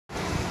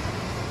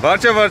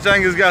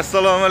Barchangizga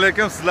assalomu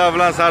alaykum. Sizlar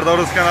bilan SARDOR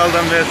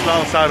kanalidan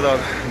men SARDOR.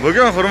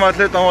 Bugun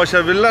hurmatli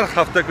tomoshabinlar,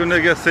 hafta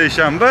kuniga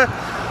seshanba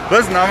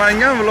biz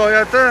Namangan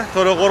viloyati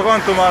To'raqo'rg'on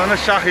tumanining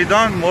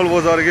Shahidon mol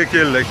bozoriga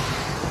keldik.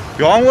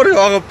 Yomg'ir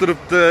yog'ib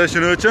turibdi,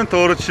 shuning uchun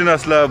to'g'ri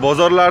tushunasizlar.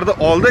 Bozorlarda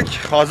oldik.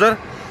 Hozir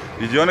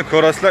videoni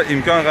ko'rasizlar,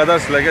 imkon qadar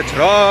sizlarga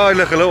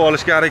chiroyli qilib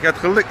olishga harakat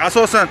qildik.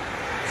 Asosan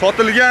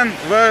sotilgan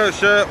va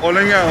o'sha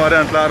olingan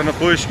variantlarini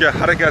qo'yishga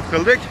harakat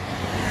qildik.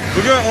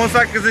 Bugun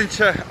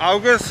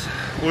 18-avgust,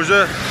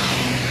 o'sha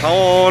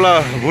havo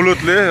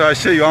bulutli va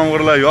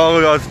yomg'irlar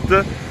yog'ib yotibdi.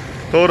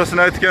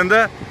 To'g'risini aytganda,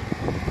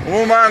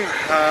 umuman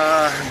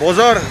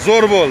bozor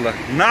zo'r bo'ldi.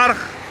 Narx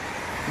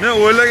men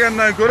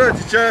o'ylagandan ko'ra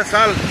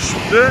sal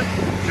tushdi.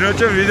 Shuning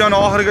uchun videoni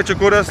oxirigacha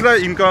ko'rasizlar.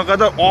 Imkon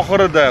qadar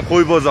oxirida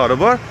qo'y bozori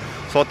bor,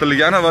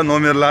 sotilgani va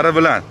nomerlari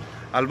bilan.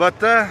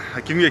 Albatta,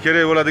 kimga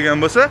kerak bo'ladigan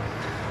bo'lsa,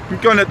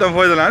 imkoniyatdan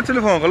foydalanib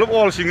telefon qilib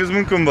olishingiz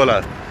mumkin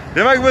bo'ladi.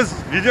 Demak, biz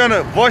videoni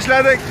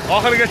boshladik.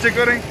 Oxirigacha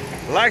ko'ring.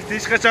 Laykni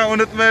hech qachon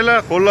unutmanglar,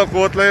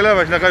 qo'llab-quvvatlanglar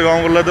va shunaqa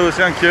yomg'irlarda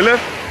bo'lsa ham kelib,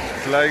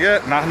 sizlarga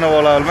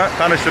narx-navolar bilan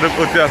tanishtirib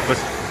o'tyapmiz.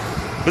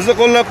 Bizni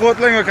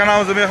qo'llab-quvvatlang va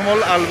kanalimizga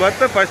mehmonlar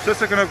albatta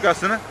podpiska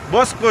knopkasini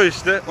bosib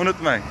qo'yishni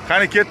unutmang.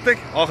 Qani ketdik,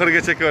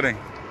 oxirigacha ko'ring.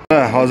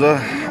 Hozir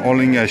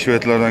olingan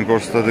shvedlardan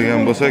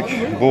ko'rsatadigan bo'lsak,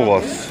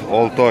 bo'g'oz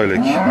 6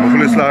 oylik.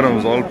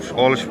 Muxlislarimiz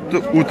olishibdi,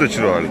 o'ta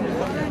chiroyli.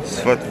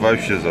 Sifat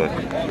вообще zo'r.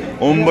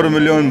 11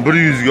 million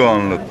 100 ga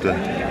olinibdi.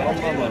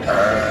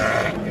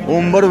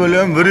 11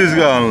 million 100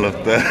 ga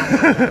olinibdi.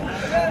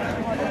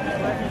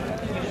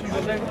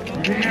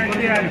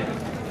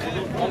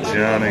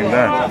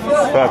 Yaninglar,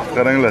 sifat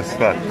qaranglar,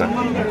 sifatda.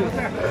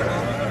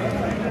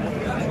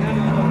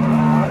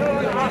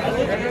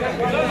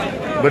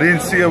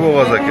 Birinchisiga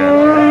bo'g'oz ekan.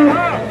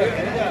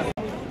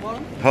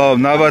 Xo'p,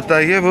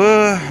 navbatdagi bu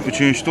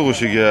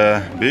 3-tug'ishiga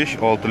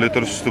 5-6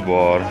 litr suti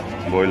bor.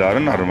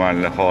 Bo'ylari normal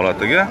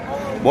holatiga.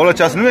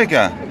 Bolachasi nima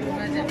ekan?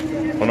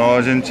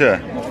 Xunojincha.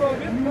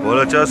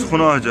 Bolachasi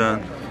xunojon.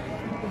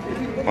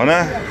 Mana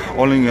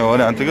olingan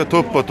variantiga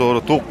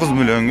to'ppa-to'g'ri 9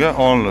 millionga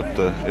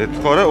olinibdi.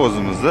 E'tibori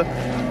o'zimizda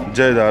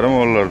jaydari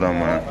mollardan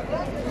mana.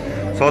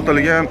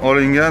 Sotilgan,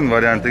 olingan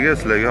variantiga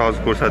sizlarga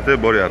hozir ko'rsatib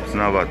boryapmiz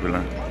navbat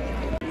bilan.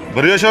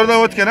 1 yoshdan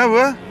o'tgan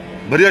bu?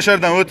 1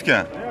 yoshdan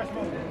o'tgan.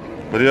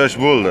 1 yosh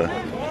bo'ldi.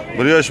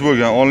 1 yosh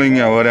bo'lgan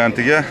olingan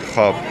variantiga,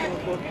 xo'p.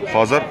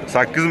 Hozir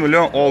 8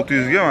 million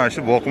 600 ga mana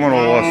shu boqmon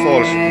ovozini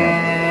olishibdi.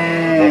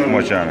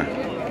 Boqmochani.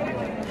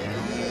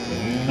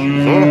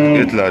 Zo'r,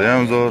 etlari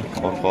ham zo'r,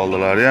 orqa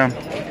oldilari ham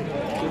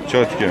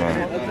cho'tka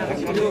mana.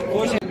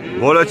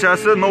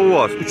 Bolachasi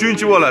novoz,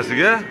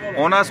 3-bolasiga,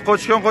 onasi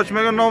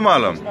qochmagan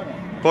noma'lum.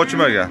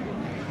 Qochmagan.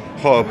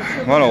 Xo'p,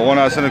 mana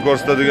onasini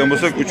ko'rsatadigan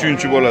bo'lsak,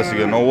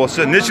 3-bolasiga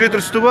novozcha necha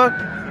litr suti bor?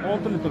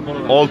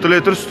 6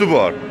 litr suti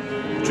bor.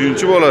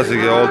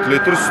 3-bolasiga 6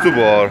 litr suti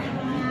bor.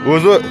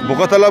 O'zi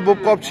buqatalab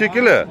bo'lib qolibdi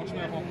shekilli.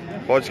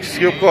 Qochkisi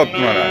kelib qolibdi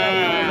mana.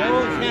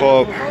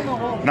 Xo'p,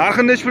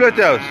 narxini necha pul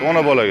aytyapsiz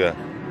ona bolaga?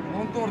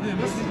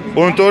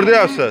 14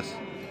 deyapsiz.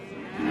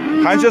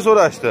 Qancha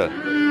so'rashdi?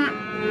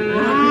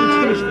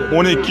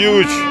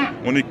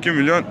 12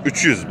 million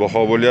 300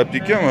 baho bo'lyapti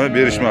ekan, mana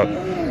berishmadi.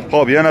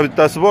 Xo'p, yana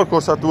bittasi bor,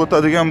 ko'rsatib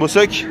o'tadigan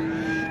bo'lsak,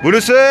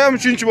 bunisi ham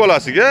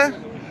 3-bolasiga,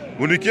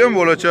 buniki ham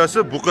bolachasi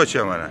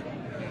buqacha mana.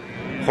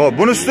 Xo'p,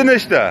 buni suti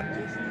nechta?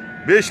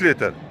 5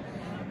 litr.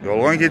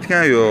 Yolg'on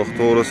ketgan yo'q,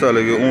 to'g'risi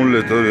haligi 10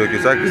 litr yoki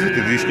 8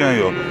 litr deyishgan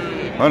yo'q.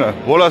 Mana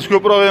bolasi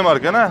ko'proq yemar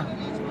ekan-a.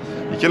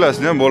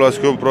 Ikkalasini ham bolasi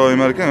ko'proq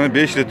yemar ekan,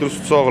 5 litr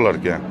sut sog'ilar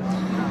ekan.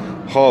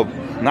 Xo'p,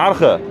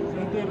 narxi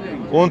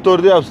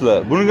 14 deyapsizlar.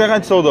 Bunga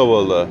qancha savdo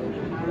bo'ldi?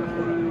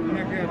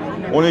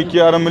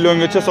 12,5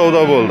 milliongacha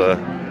savdo bo'ldi.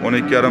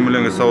 12,5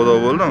 millionga savdo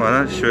bo'ldi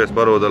mana shved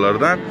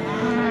barodalardan.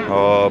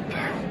 Hop.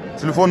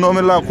 Telefon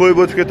nomerlarini qo'yib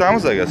o'tib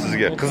ketamiz agar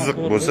sizga qiziq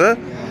bo'lsa.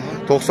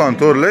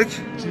 94lik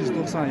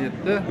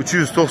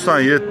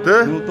 397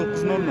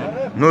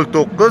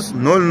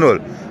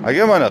 0900.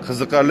 Agar mana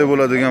qiziqarli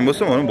bo'ladigan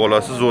bo'lsa, mana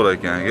bolasi zo'r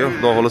ekan. Agar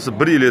xudo xolasa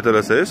 1 yil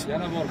yetalasangiz,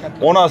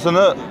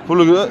 onasini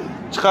puliga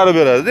chiqarib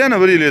beradi. Yana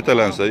 1 yil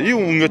yetalansa,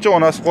 ungacha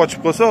onasi qochib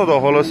qolsa, xudo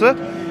xolasa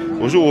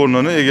o'sha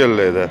o'rnini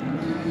egallaydi.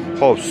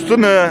 Xo'p,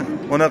 sutini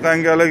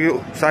unaqangaligi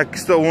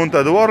 8 ta 10 ta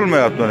deb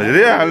orilmayapti.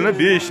 Realni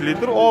 5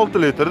 litr,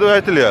 6 litr deb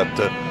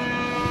aytilyapti.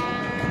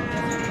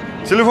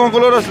 Telefon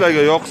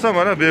qilaverasizlarga yoqsa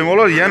mana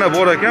bemalol yana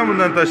bor ekan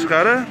bundan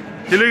tashqari.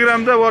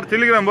 Telegramda bor,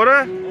 Telegram bor-a?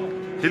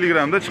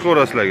 Telegramda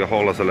chiqaverasizlarga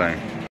xohlasalaring.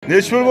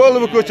 Nech pul bo'ldi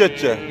bu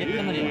ko'chatcha?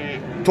 7 million.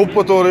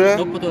 To'ppa-to'g'ri?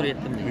 To'ppa-to'g'ri 7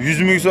 million.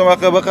 100 ming so'm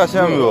baqasi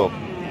ham yo'q.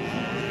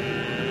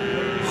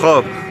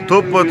 Xo'p,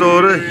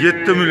 to'ppa-to'g'ri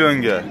 7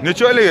 millionga.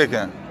 Necha oylik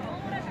ekan?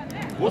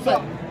 Bo'lsa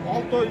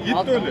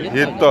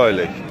 7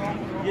 oylik.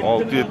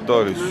 6-7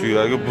 oylik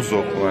suyagi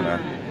buzoq mana.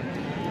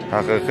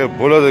 Haqiqiy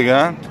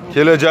bo'ladigan,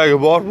 kelajagi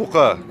bor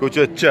buqa,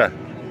 ko'chatcha.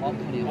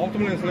 6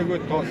 million sizlarga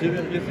tavsiya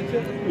bersinchi,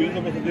 o'zida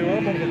bo'lsa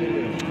devorlar.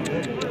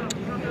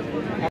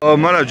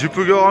 Mana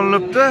jupiga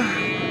olinibdi.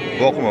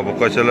 Boqma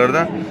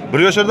buqachalardan. 1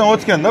 yoshdan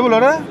o'tganda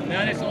bular-a?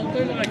 Manisi 6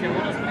 oylik ekan,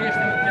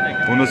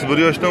 bunisi 1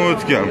 yoshdan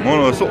o'tgan ekan.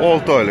 Bunisi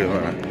 6 oylik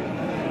mana.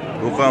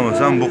 Buqamiz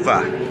ham buqa.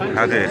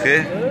 Haqiqiy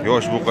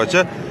yosh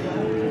buqacha.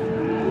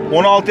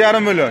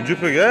 16,5 million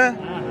jupiga.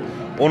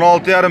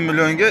 16,5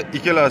 millionga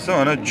ikkalasi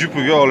mana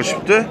jupiga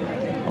olishibdi.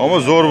 Ammo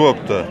zo'r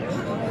bo'pti.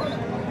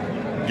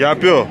 Gap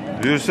yo'q,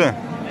 yursin.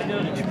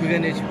 Jupiga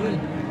necha pul?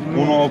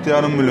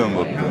 16,5 million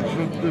bo'pti.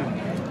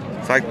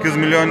 8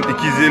 million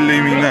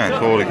 250 mingdan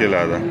to'g'ri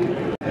keladi.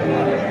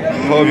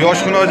 Xo'p,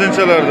 yosh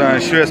xunojinchalardan,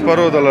 shvets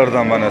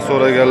parodalardan mana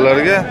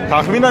so'raganlarga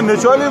taxminan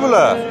necha oylik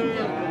bular?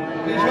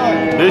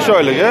 5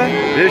 oylik,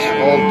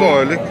 5-6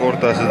 oylik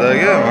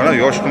o'rtasidagi mana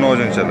yosh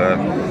xunojinchalar.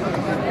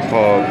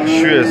 Xo'p,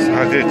 shvets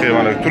haqiqiy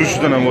mana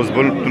turishidan ham o'z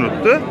bo'lib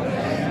turibdi.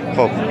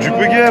 Xo'p,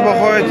 jupiga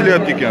baho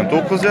aytilyapti ekan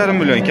 9,5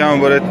 million, kam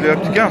bor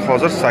aytilyapti ekan,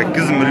 hozir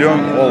 8 million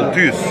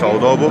 600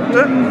 savdo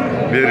bo'libdi,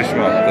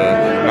 berishmoqda.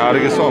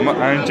 Narigi soma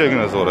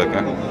anchagina zo'r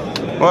ekan.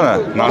 Mana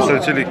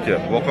naslchilikka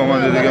boqaman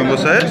degan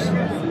bo'lsangiz,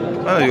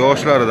 mana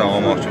yoshlaridan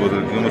olmoqchi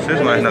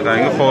bo'lsangiz, mana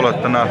shunaqangi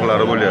holatda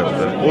narxlari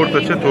bo'lyapti.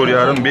 O'rtacha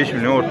 4,5-5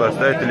 million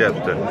o'rtasida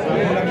aytilyapti.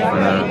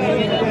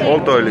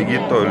 6 oylik,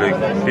 7 oylik,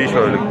 5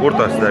 oylik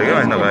o'rtasidagi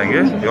mana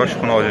shunaqangi yosh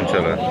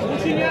xunojinchalar.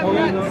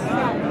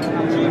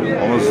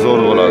 Ama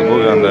zo'r bo'ladi,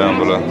 bo'lganda ham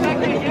bular.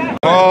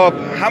 Hop,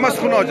 hammasi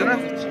xunojin-a?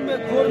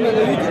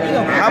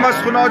 Hammasi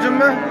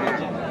xunojinmi?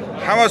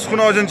 Hammasi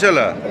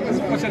xunojinchalar.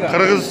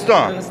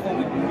 Qirg'iziston.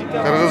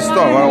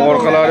 Mana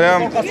orqalari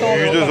ham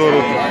juda zo'r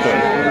o'tibdi.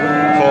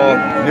 Hop,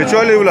 necha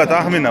oylik bular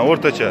taxminan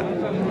o'rtacha?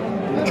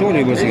 3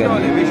 oylik bo'lsa kerak.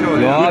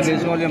 Yo'q,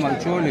 5 oylik emas,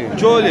 3 oylik.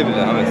 3 oylik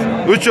bular hammasi.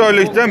 3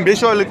 oylikdan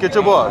 5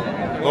 oylikgacha bor.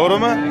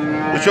 To'g'rimi?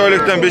 3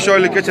 oylikdan 5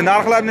 oylikgacha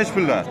narxlar necha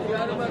puldan?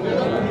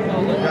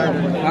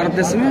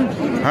 Arabdasimi?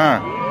 Ha.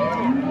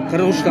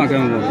 43 dan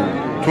kam bo'ldi.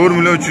 4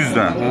 million 300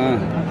 dan. Ha.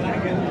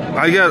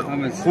 Agar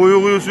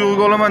qo'yug'i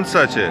suyug'iga olaman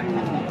desachi?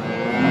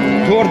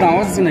 4 dan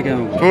ozgina kam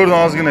bo'ldi. 4 dan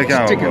ozgina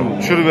kam.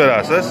 Tushirib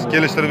berasiz,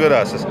 kelishtirib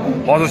berasiz.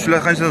 Hozir shular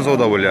qanchadan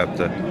savdo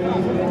bo'lyapti?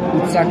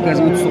 38,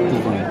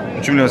 39 dan.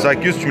 3 million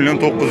 800, 3 million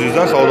 900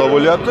 dan savdo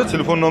bo'lyapti.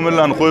 Telefon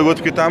nomerlarini qo'yib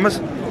o'tib ketamiz.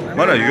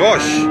 Mana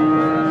yosh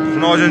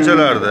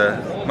xunojinchalarda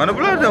mana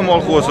bularda ham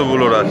mol qilsa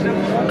bo'laveradi.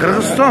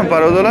 Qirg'iziston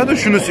parodalari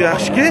shunisi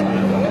yaxshiki,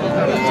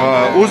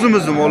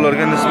 o'zimizning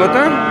mollarga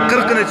nisbatan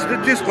 40 ning ichida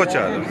tez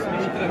qochadi.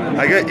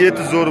 Agar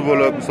eti zo'r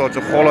bo'lib,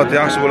 masalan, holati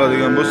yaxshi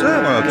bo'ladigan bo'lsa,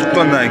 mana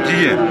tuqqandan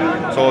keyin,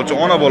 masalan,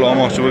 ona bola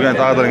olmoqchi bo'lgan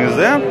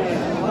taqdiringizda ham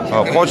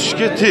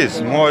qochishga tez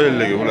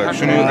moyilligi bular.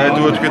 Shuni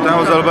aytib o'tib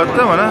ketamiz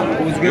albatta, mana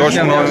yosh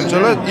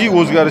xunojinchalar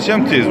o'zgarishi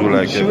ham tez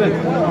bular ekan.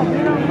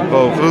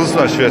 Hop,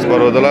 Qirg'iziston shvets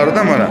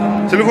parodalaridan mana.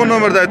 Telefon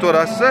nomerni aytib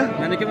o'rasiz-a?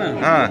 Menikimi?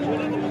 Ha.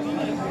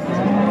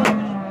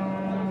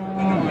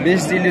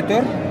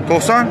 554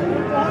 90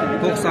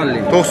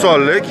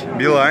 90lik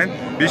Beeline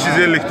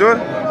 554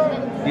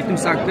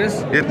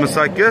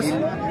 78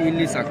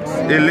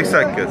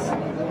 58.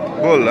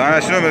 Bo'ldi. Ana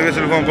shu nomerga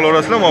telefon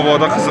qilaverasizlar,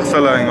 mabodo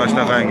qiziqsalaring mana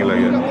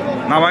shunaqangilarga.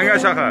 Namangan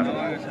shahar.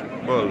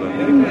 Bo'ldi.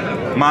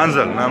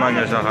 Manzil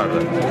Namangan shaharda.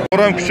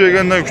 Qo'ram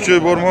kuchaygandan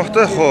kuchayib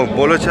bormoqda. Xo'p,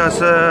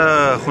 bolachasi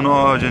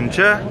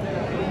xunojincha,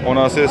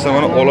 onasi esa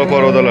mana ola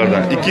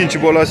parodalardan. Ikkinchi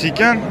bolasi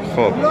ekan.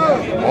 Xo'p.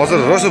 Hozir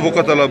rosa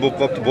buqatalar bo'lib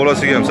qopti.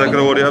 Bolasiga ham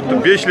sakravoryapti.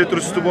 5 litr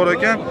suti bor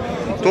ekan.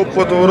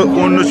 To'ppa-to'g'ri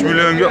 13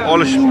 millionga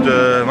olishibdi.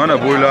 Mana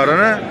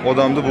bo'ylarini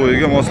odamning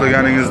bo'yiga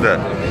moslaganingizda.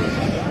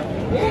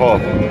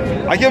 Xo'p.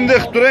 Aka bunday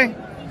qilib turing.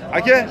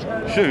 Aka,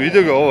 shu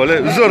videoga avval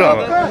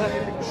uzoraman.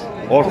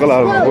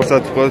 Orqalarini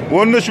ko'rsatib qo'yib,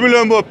 13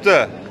 million bo'pti.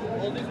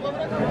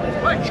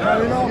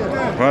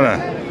 Mana.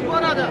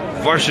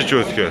 Voshcha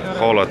cho'tka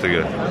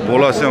holatiga.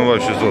 Bolasi ham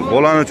voshcha zo'r.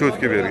 Bolani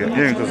cho'tka bergan.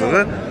 Eng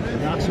qizig'i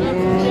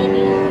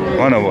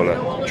mana bola.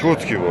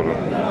 Cho'tki bola.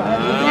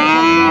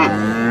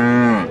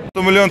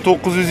 1 million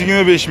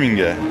 925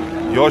 mingga.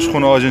 Yosh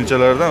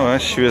xunojinchalardan va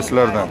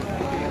shvetslardan.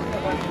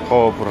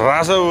 Xo'p,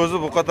 raza o'zi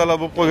bu qatalar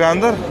bo'lib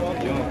qolgandir.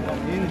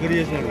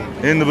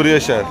 Endi bir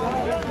yashar.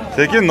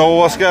 Sekin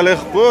novvosga alik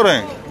qilib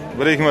qo'ying.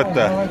 Bir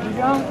hikmatda.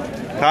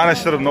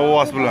 Tanishtirib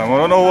novvos bilan.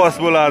 Mana novvos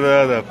bo'ladi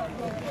deb.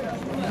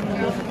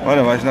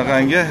 Mana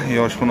shunaqangi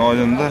yosh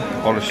xunojinda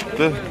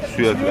olishibdi.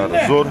 Suyaklari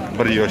zo'r,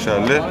 1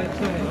 yosharli.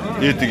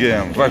 Etiga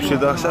ham vobshe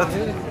dahshat.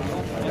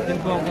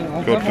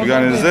 Ko'rib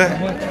turganingizda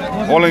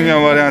olingan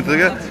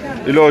variantiga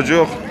iloji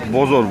yo'q.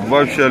 Bozor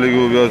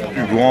vobsheligi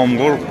yoki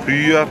g'omg'or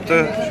quyapti.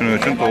 Shuning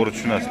uchun to'g'ri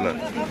tushunasizlar.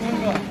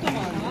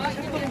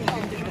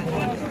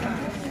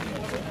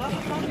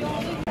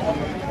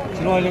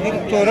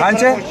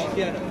 Qancha?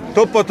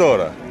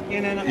 To'ppa-to'g'ri.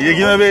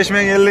 25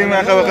 ming, 50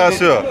 ming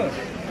qavaqasi yo'q.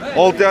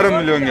 6,5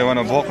 millionga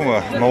mana boqma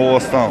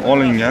novvosdan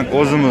olingan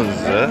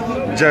o'zimizning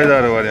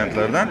jaydari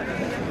variantlardan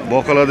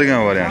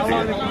boqiladigan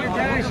variantiga.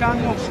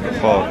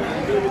 Xo'p.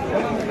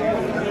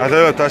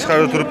 Atayoq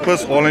tashqarida turibmiz,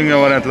 olingan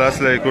variantlarni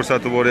sizlarga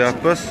ko'rsatib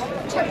boryapmiz.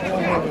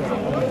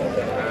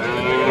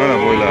 Mana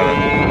bo'ylari.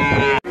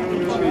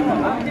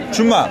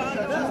 Tushunma.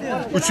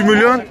 3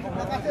 million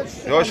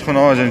yosh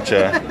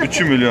xunojincha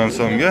 3 million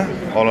so'mga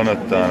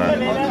olinadi ana.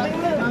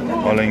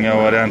 Olingan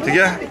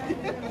variantiga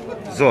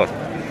zo'r.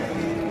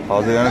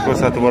 Hozir yana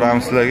ko'rsatib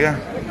boramiz sizlarga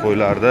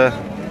qo'ylarda.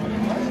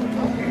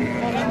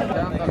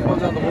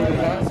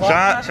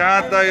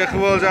 Shahatdagi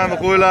qivoljanli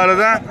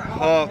qo'ylaridan,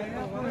 hop,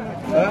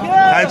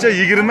 Qancha?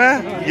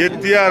 20?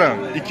 7,5.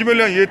 2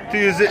 million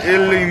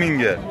 750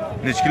 mingga.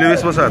 Necha kilo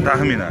bes bo'lsa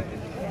taxminan?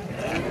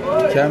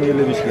 Kam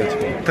 55 ga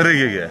chiqadi.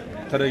 Tirigiga.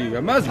 Tirigiga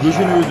emas,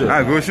 go'shini o'zi. Ha,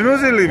 go'shini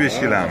o'zi 55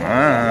 kilomi?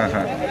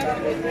 Ha.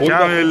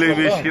 Kam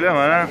 55 kilo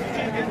mana.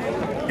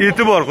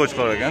 Eti bor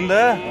qo'chqor ekanda.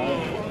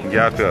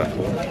 Gap yo'q.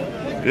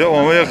 Yo,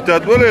 omma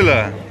ehtiyot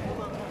bo'linglar.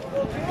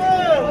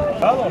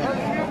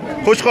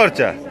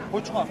 Qo'chqorcha.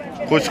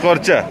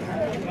 Qo'chqorcha.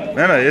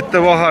 Mana erta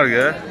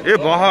bahorga,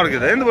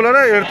 bahorga-da endi bular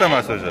erta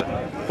emas o'zi.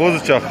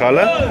 Qo'zichoq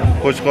hali.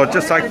 Qo'chqorcha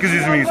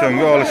 800 ming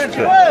so'mga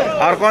olishibdi.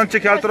 Arqoncha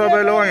kaltroq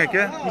baylavon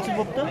aka. Necha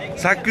bo'pti?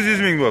 800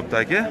 ming bo'pti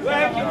aka.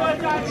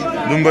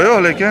 Dumba yo'q,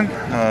 lekin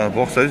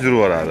boqsangiz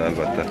yuraveradi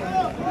albatta.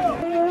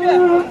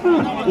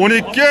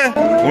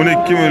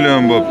 12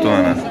 million bo'pti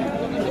mana.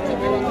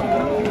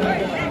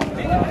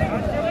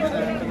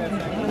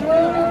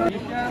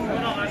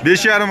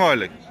 5,5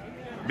 oylik.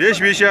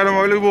 5,5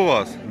 oylik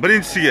bo'g'oz.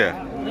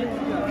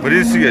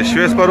 Birinchisiga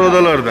shvets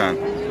porodalardan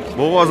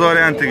bo'g'oz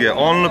variantiga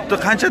olinibdi.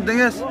 Qancha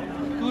dedingiz?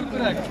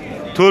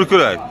 4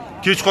 kurak.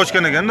 Kech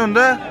qochgan ekanda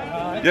unda?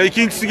 Yo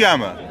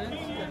ikkinchisigami?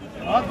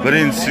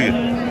 Birinchisiga.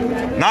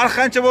 Narx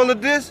qancha bo'ldi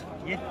dedingiz?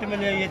 7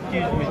 million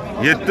 700 ming.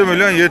 7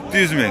 million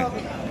 700 ming.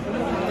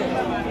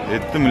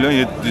 7 million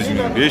 700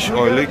 ming. 5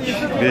 oylik,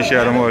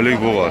 5,5 oylik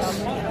bo'g'oz.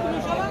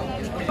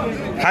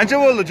 Qancha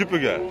bo'ldi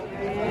jupiga?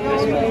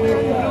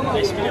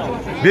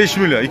 5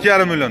 million,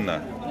 2,5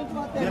 milliondan.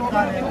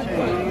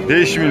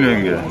 5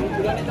 millionga.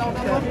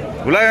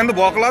 Bular endi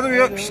boqiladimi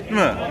yo'q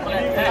pishitmi?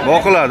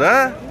 Boqiladi,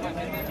 ha?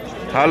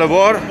 Hali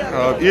bor.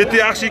 Eti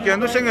yaxshi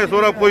ekan-da, o'shanga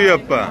so'rab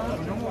qo'yapman.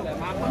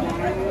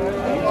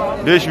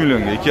 5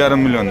 millionga, 2,5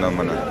 milliondan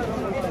mana.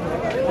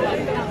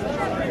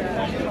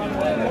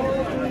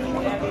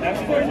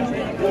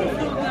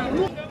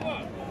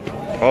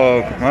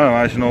 Hop,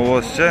 mana shuni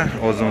ovozcha,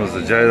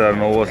 o'zimizning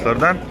joylarning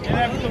ovozlardan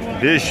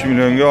 5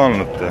 millionga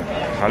olinibdi.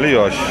 Hali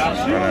yosh,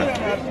 mana.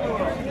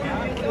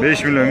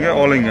 5 millionga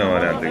olingan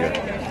variantiga.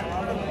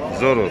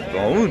 Zo'r o'tdi.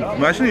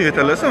 Mana shuni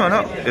yetalasa, mana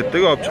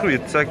ertaga olib chiqib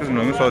 7-8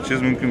 millionga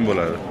sotishingiz mumkin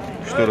bo'ladi.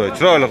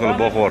 Chiroyli qilib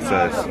boqib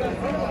olsangiz.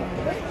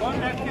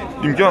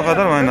 Imkon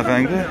qadar mana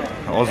qangi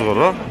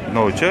ozg'inroq,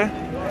 novcha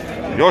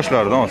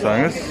yoshlardan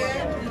olsangiz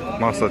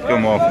maqsadga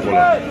muvofiq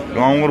bo'ladi.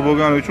 Yomg'ir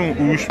bo'lgani uchun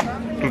uvish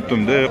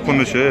turibdim-da,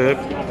 qunishib.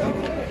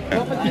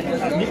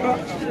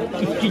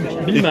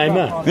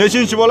 Bilmayman.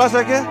 Nechinchi bolasi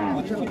aka?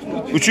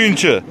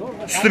 3-chi.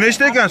 Suti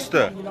nechta ekan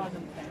suti?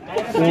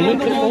 Uni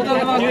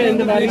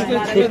endi barista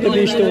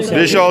 4-5 ta bo'lsa.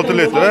 5-6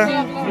 litr.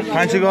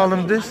 Qanchaga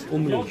oldingiz?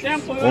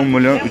 10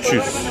 million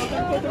 300.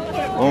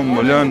 10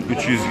 million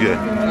 300 ga.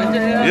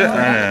 Ya,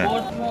 ana.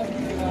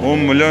 10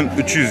 million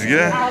 300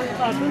 ga.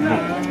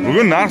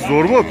 Bugun narx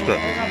zo'r bo'pti.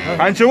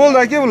 Qancha bo'ldi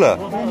aka bular?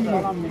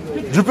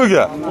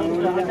 Jupiga.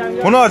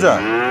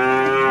 Xunojon.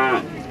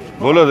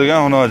 Bo'ladigan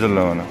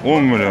xunojonlar mana.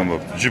 10 million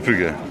bo'pti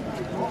jupiga.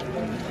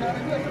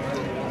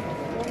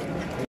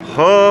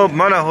 Xo'p,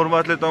 mana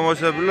hurmatli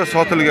tomoshabinlar,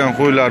 sotilgan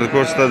qo'ylarni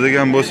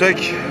ko'rsatadigan bo'lsak,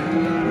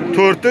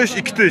 4 tish,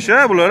 2 tish, ha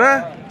bular, ha?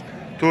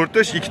 4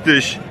 tish, 2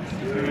 tish.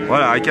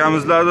 Mana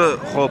akamizlarni,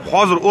 xo'p,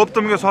 hozir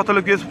optimga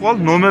sotilib ketib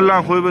qoldi.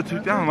 Nomerlarni qo'yib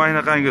o'tibdi-ku,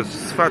 mana qangi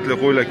sifatli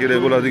qo'ylar kerak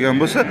bo'ladigan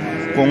bo'lsa,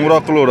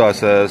 qo'ng'iroq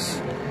qilaverasiz.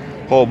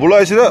 Xo'p, bular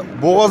ichida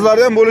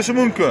bo'g'ozlari ham bo'lishi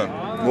mumkin.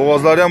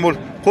 Bo'g'ozlari ham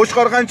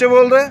Qo'chqor qancha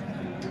bo'ldi?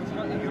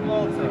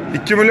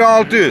 2 million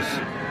 600.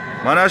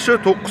 Mana shu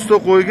 9 ta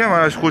qo'yga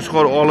mana shu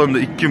qo'chqor olindi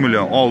 2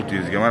 million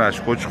 600 ga. Mana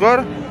shu qo'chqor.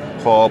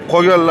 Xo'p,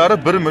 qolganlari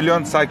 1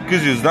 million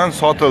 800 dan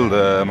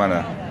sotildi mana.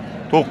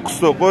 9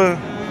 ta qo'y.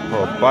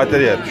 Xo'p,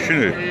 batareya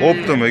tushunib,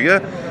 optimiga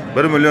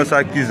 1 million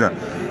 800 dan.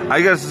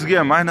 Agar sizga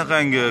ham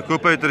aynaqangi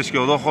ko'paytirishga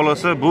xudo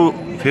xolasa, bu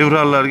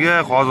fevrallarga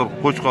hozir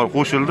qo'chqor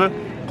qo'shildi.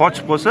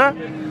 Qochib qolsa,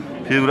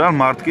 fevral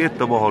martga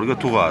erta bahorga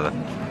tug'adi.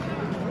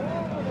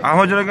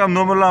 Ahmadjon akam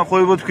nomerlarni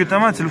qo'yib o'tib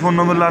ketaman. Telefon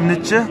nomerlari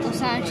nechi?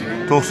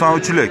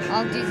 93lik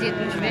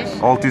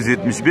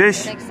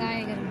 675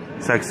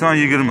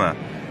 8020.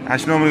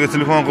 Ash nomerga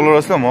telefon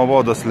qilaverasizlar,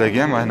 mabodo sizlarga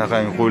ham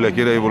aynaqangi qo'ylar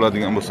kerak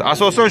bo'ladigan bo'lsa.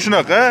 Asosan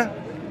shunaqa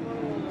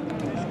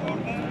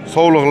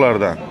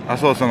sovliqlardan.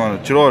 Asosan mana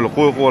chiroyli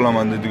qo'y qilib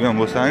olaman deydigan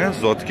bo'lsangiz,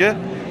 zotga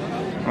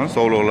mana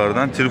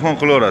sovliqlardan telefon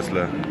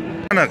qilaverasizlar.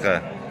 Qanaqa?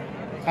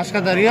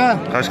 Qashqadaryo.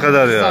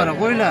 Sariq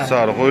qo'ylar.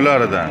 Sariq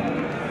qo'ylaridan.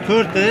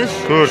 4 tish.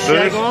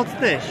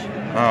 6 tish.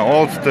 Ha,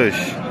 6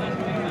 tish.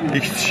 2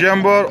 tish ham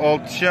bor,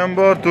 6 tish ham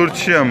bor, 4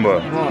 tish ham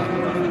bor.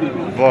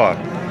 Bor.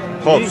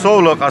 Xo'p,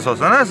 sovliq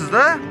asosan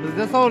sizda?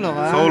 Bizda sovliq,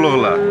 ha.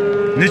 Sovliqlar.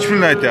 Nech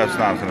pulni aytyapsiz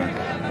narxini?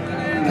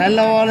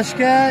 Tanlab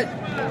olishga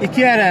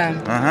 2,5.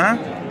 Aha.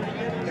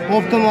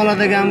 Optim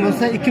oladigan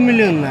bo'lsa 2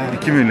 milliondan.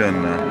 2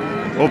 milliondan.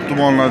 Optim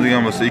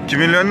olinadigan bo'lsa 2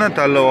 milliondan,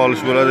 tanlab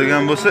olish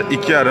bo'ladigan bo'lsa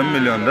 2,5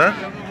 milliondan.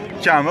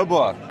 Kami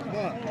bor.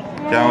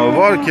 Kami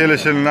bor,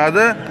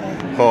 kelishilinadi.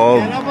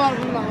 Xo'p.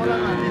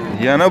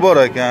 Yana bor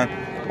ekan.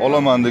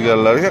 Olaman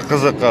deganlarga,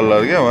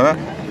 qiziqqanlarga mana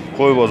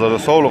qo'y bozorida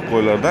sovliq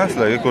qo'ylardan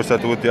sizlarga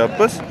ko'rsatib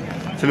o'tyapmiz.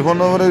 Telefon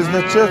nomeringiz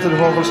nechi?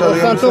 Telefon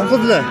qilishadigan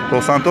 99lik.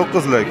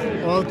 99lik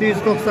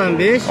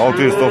 695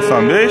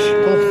 695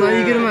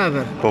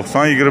 9021.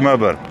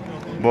 9021.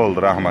 Bo'ldi,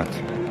 rahmat.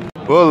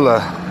 Bo'ldi.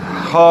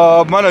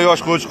 Xo'p, mana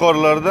yosh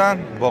qo'chqorlardan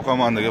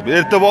boqaman degan.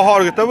 Erta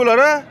bahorga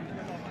bular-a?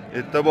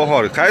 Erta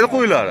bahor. Qaysi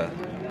qo'ylari?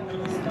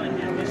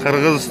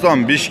 Qirg'iziston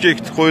Bishkek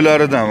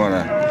qo'ylaridan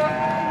mana.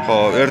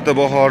 Xo'p, erta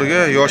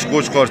bahorga yosh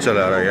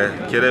qo'chqorchalar agar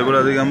kerak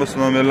bo'ladigan bo'lsa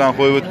nomerlarni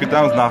qo'yib o'tib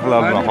ketamiz,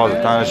 narxlar bilan hozir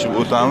tanishib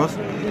o'tamiz.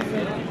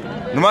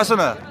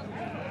 Nimasini?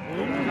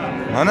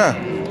 Mana.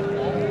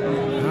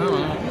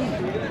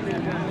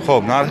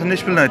 Xo'p, narxini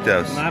nech puldan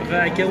aytyapsiz? Narxi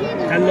aka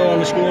tanlab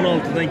olishga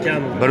 16 dan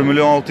kami.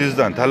 1.600.000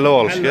 dan tanlab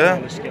olishga.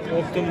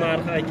 Optim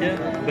narxi aka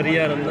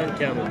 1.5 dan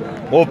kami.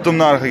 Optim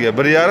narxiga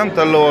 1.5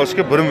 tanlab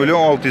olishga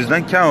 1.600.000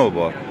 dan kami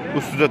bor.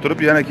 Ustida turib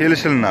yana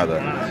kelishilinadi.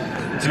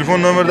 Telefon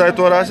nomerni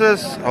aytib o'rasiz.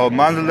 Hop,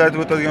 manzilni aytib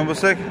o'tadigan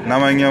bo'lsak,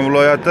 Namangan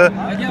viloyati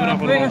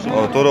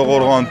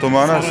To'raqo'rg'on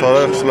tumani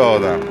So'roy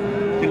qishlog'idan.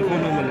 Telefon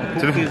nomeri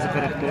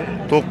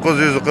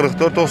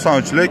 944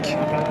 93lik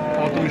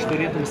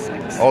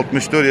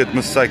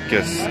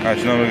 6478. Ana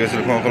shu nomerga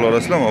telefon qila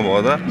olasizlar,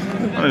 mabodo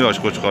mana yosh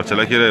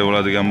qo'chqorchalar kerak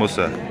bo'ladigan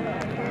bo'lsa.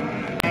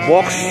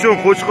 Boqish uchun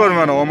qo'chqor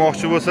mana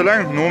olmoqchi bo'lsalar,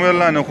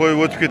 nomerlarni qo'yib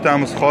o'tib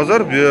ketamiz hozir.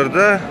 Bu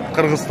yerda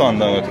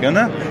Qirg'izistondan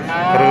o'tgan-a?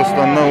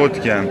 Qirg'izistondan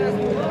o'tgan.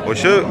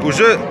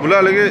 O'sha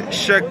bularga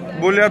ishak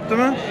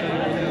bo'lyaptimi?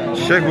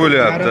 Ishak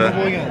bo'lyapti.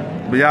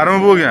 Yarmi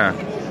bo'lgan.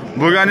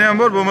 Bo'lgani ham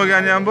bor,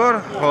 bo'lmagani ham bor.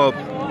 Xo'p.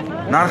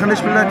 Narxini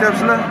nech puldan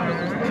aytyapsizlar?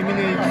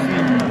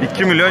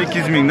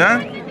 2.200.000 dan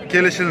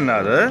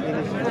kelishilinadi.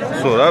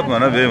 So'rab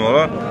mana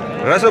bemalol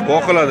rasa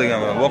boqiladigan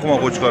mana boqma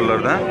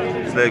qo'chqorlardan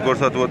sizlarga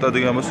ko'rsatib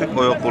o'tadigan bo'lsak,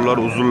 oyoq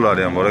qo'llari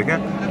uzunlari ham bor ekan.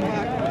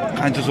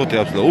 Qancha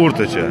sotyapsizlar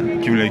o'rtacha?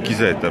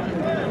 2.200 aytib.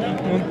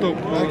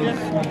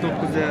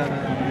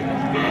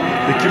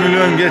 2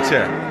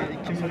 milliongacha.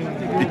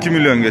 2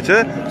 milliongacha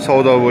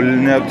savdo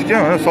bo'linyapti ekan,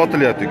 mana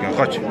sotilyapti ekan.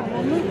 Qoch.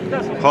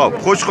 Xo'p,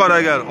 qo'chqor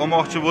agar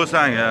olmoqchi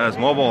bo'lsangiz,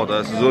 mabodo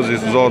siz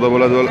o'zingiz uzoqda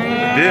bo'ladi,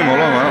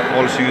 bemalol mana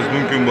olishingiz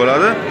mumkin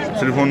bo'ladi.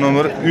 Telefon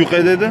nomeri uy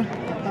qayda edi?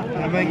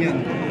 Namangan.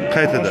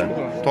 Qaytida?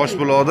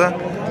 Toshbuloqda.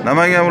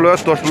 Namangan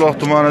viloyati Toshbuloq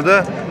tumanida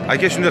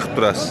aka shunday qilib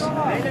turasiz.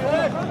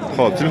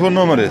 Xo'p, telefon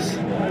nomeringiz?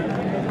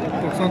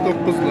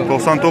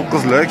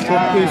 99lik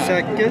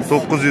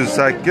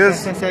 908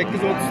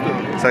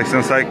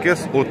 88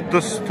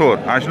 34.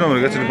 Ana shu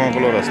nomerga telefon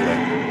qila olasizlar.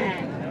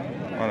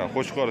 Mana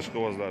qo'chqor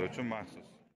ishqibozlari uchun maxsus.